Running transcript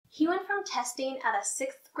from testing at a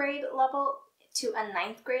 6th grade level to a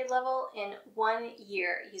 9th grade level in 1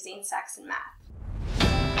 year using Saxon Math.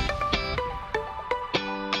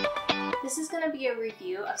 This is going to be a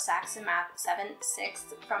review of Saxon Math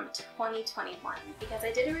 7.6 from 2021 because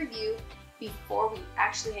I did a review before we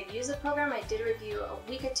actually had used the program. I did a review a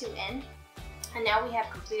week or two in, and now we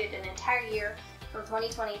have completed an entire year from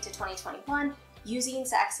 2020 to 2021 using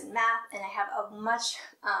Saxon Math, and I have a much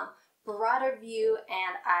broader view,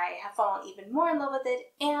 and I have fallen even more in love with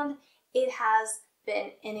it, and it has been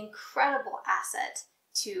an incredible asset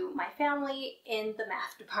to my family in the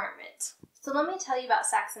math department. So let me tell you about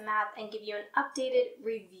Saxon Math and give you an updated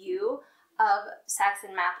review of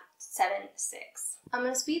Saxon Math 7.6. I'm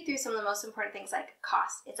going to speed through some of the most important things like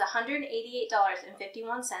cost. It's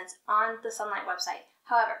 $188.51 on the Sonlight website.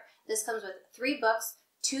 However, this comes with 3 books,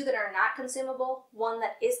 2 that are not consumable, 1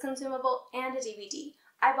 that is consumable, and a DVD.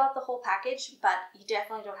 I bought the whole package, but you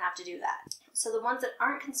definitely don't have to do that. So the ones that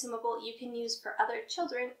aren't consumable, you can use for other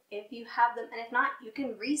children if you have them, and if not, you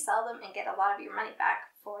can resell them and get a lot of your money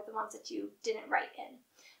back for the ones that you didn't write in.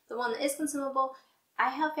 The one that is consumable, I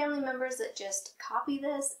have family members that just copy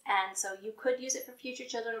this, and so you could use it for future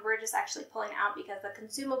children. We're just actually pulling out because the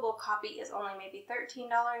consumable copy is only maybe $13,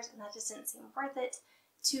 and that just didn't seem worth it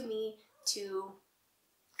to me to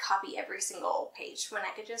copy every single page when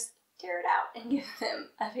I could just tear it out and give them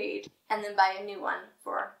a page and then buy a new one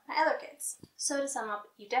for my other kids. So to sum up,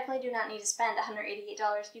 you definitely do not need to spend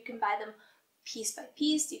 $188. You can buy them piece by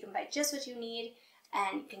piece. You can buy just what you need,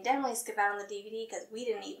 and you can definitely skip out on the DVD because we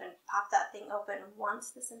didn't even pop that thing open once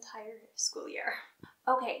this entire school year.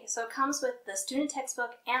 Okay, so it comes with the student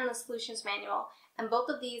textbook and the solutions manual, and both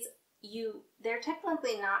of these they're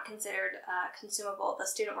technically not considered consumable. The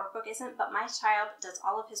student workbook isn't, but my child does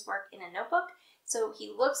all of his work in a notebook. So he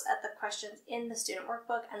looks at the questions in the student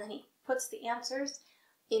workbook and then he puts the answers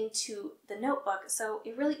into the notebook. So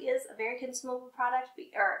it really is a very consumable product,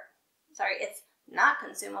 it's not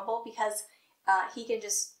consumable because he can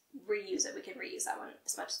just reuse it. We can reuse that one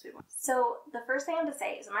as much as we want. So the first thing I have to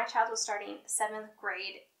say is that my child was starting 7th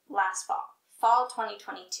grade last fall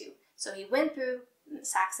 2022. So he went through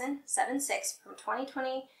Saxon 7.6 from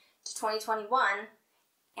 2020 to 2021,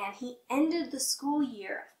 and he ended the school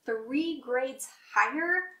year 3 grades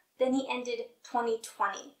higher than he ended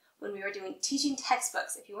 2020 when we were doing teaching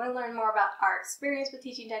textbooks. If you want to learn more about our experience with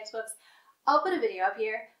teaching textbooks, I'll put a video up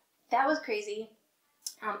here. That was crazy.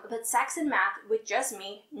 But Saxon Math, with just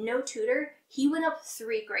me, no tutor, he went up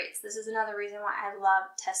 3 grades. This is another reason why I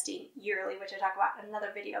love testing yearly, which I talk about in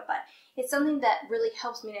another video, but it's something that really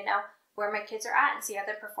helps me to know where my kids are at and see how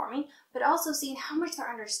they're performing, but also seeing how much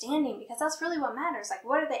they're understanding, because that's really what matters. Like,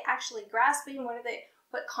 what are they actually grasping?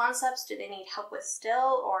 What concepts do they need help with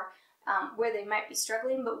still, or where they might be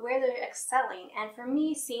struggling, but where they're excelling. And for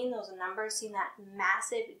me, seeing those numbers, seeing that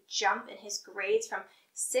massive jump in his grades from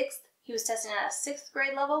 6th, he was testing at a 6th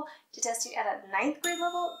grade level, to testing at a 9th grade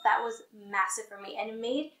level, that was massive for me. And it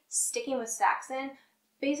made sticking with Saxon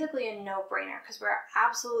basically a no-brainer, because we're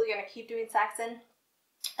absolutely going to keep doing Saxon,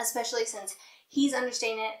 especially since he's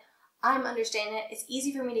understanding it, I'm understanding it. It's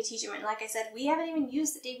easy for me to teach him. And like I said, we haven't even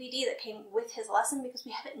used the DVD that came with his lesson because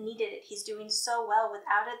we haven't needed it. He's doing so well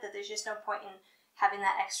without it that there's just no point in having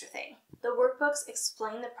that extra thing. The workbooks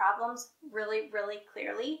explain the problems really, really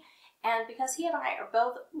clearly. And because he and I are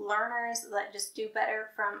both learners that just do better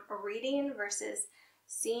from reading versus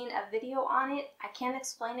seeing a video on it, I can't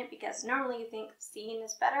explain it because normally you think seeing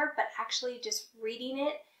is better, but actually just reading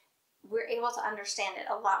it, we're able to understand it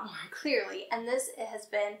a lot more clearly. And this has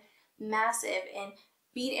been massive in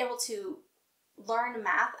being able to learn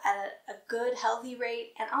math at a good, healthy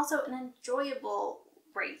rate, and also an enjoyable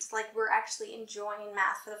rate. Like, we're actually enjoying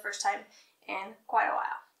math for the first time in quite a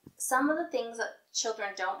while. Some of the things that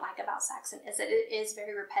children don't like about Saxon is that it is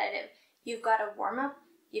very repetitive. You've got a warm-up,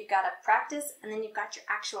 you've got a practice, and then you've got your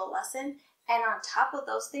actual lesson. And on top of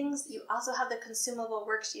those things, you also have the consumable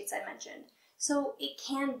worksheets I mentioned. So it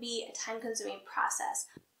can be a time-consuming process.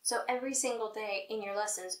 So every single day in your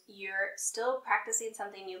lessons, you're still practicing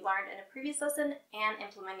something you learned in a previous lesson and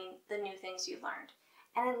implementing the new things you learned.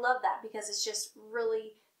 And I love that because it's just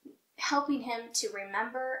really helping him to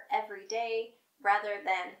remember every day rather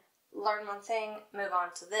than learn one thing, move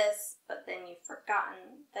on to this, but then you've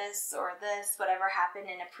forgotten this or this, whatever happened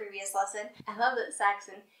in a previous lesson. I love that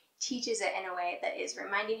Saxon teaches it in a way that is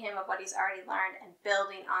reminding him of what he's already learned and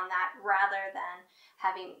building on that rather than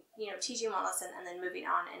having, teaching one lesson and then moving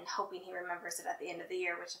on and hoping he remembers it at the end of the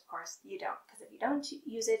year, which of course you don't, because if you don't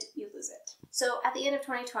use it, you lose it. So at the end of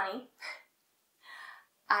 2020,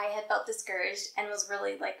 I had felt discouraged and was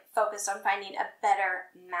really focused on finding a better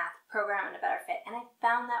math program and a better fit. And I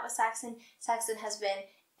found that with Saxon. Saxon has been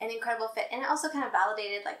an incredible fit, and it also kind of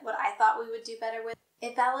validated like what I thought we would do better with.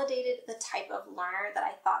 It validated the type of learner that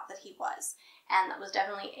I thought that he was, and that was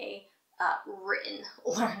definitely a written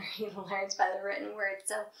learner. He learns by the written word.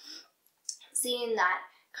 So seeing that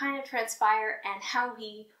kind of transpire and how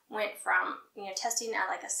he went from, you know, testing at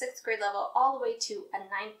like a 6th grade level all the way to a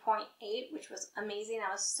 9.8, which was amazing.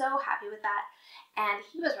 I was so happy with that, and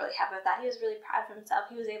he was really happy with that. He was really proud of himself.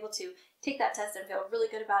 He was able to take that test and feel really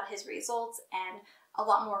good about his results and a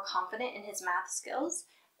lot more confident in his math skills,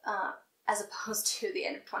 as opposed to the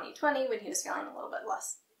end of 2020 when he was feeling a little bit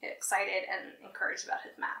less excited and encouraged about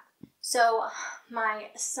his math. So my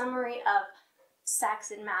summary of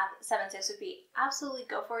Saxon Math 7.6 would be absolutely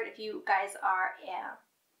go for it if you guys are,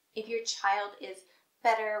 if your child is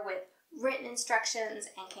better with written instructions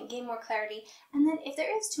and can gain more clarity. And then if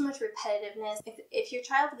there is too much repetitiveness, if your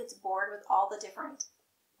child gets bored with all the different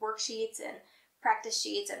worksheets and practice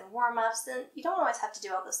sheets and warm-ups, then you don't always have to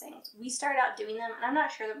do all those things. We start out doing them, and I'm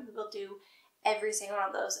not sure that we will do every single one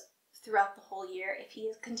of those throughout the whole year if he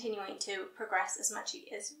is continuing to progress as much as he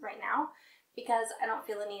is right now, because I don't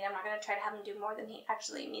feel the need. I'm not going to try to have him do more than he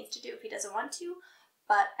actually needs to do if he doesn't want to,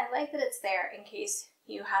 but I like that it's there in case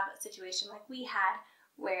you have a situation like we had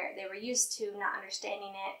where they were used to not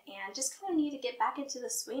understanding it and just kind of need to get back into the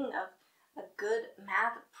swing of a good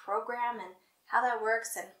math program and how that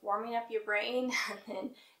works, and warming up your brain and then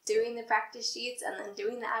doing the practice sheets and then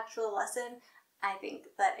doing the actual lesson. I think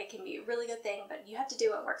that it can be a really good thing, but you have to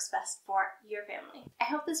do what works best for your family. I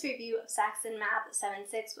hope this review of Saxon Math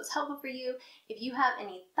 7.6 was helpful for you. If you have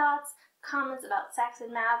any thoughts, comments about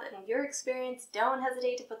Saxon Math and your experience, don't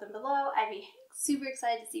hesitate to put them below. I'd be super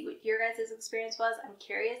excited to see what your guys' experience was. I'm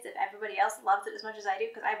curious if everybody else loves it as much as I do,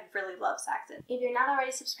 because I really love Saxon. If you're not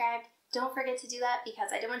already subscribed, don't forget to do that, because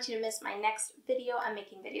I don't want you to miss my next video. I'm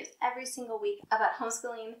making videos every single week about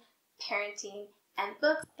homeschooling, parenting, and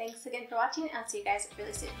books. Thanks again for watching, and I'll see you guys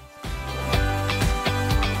really soon.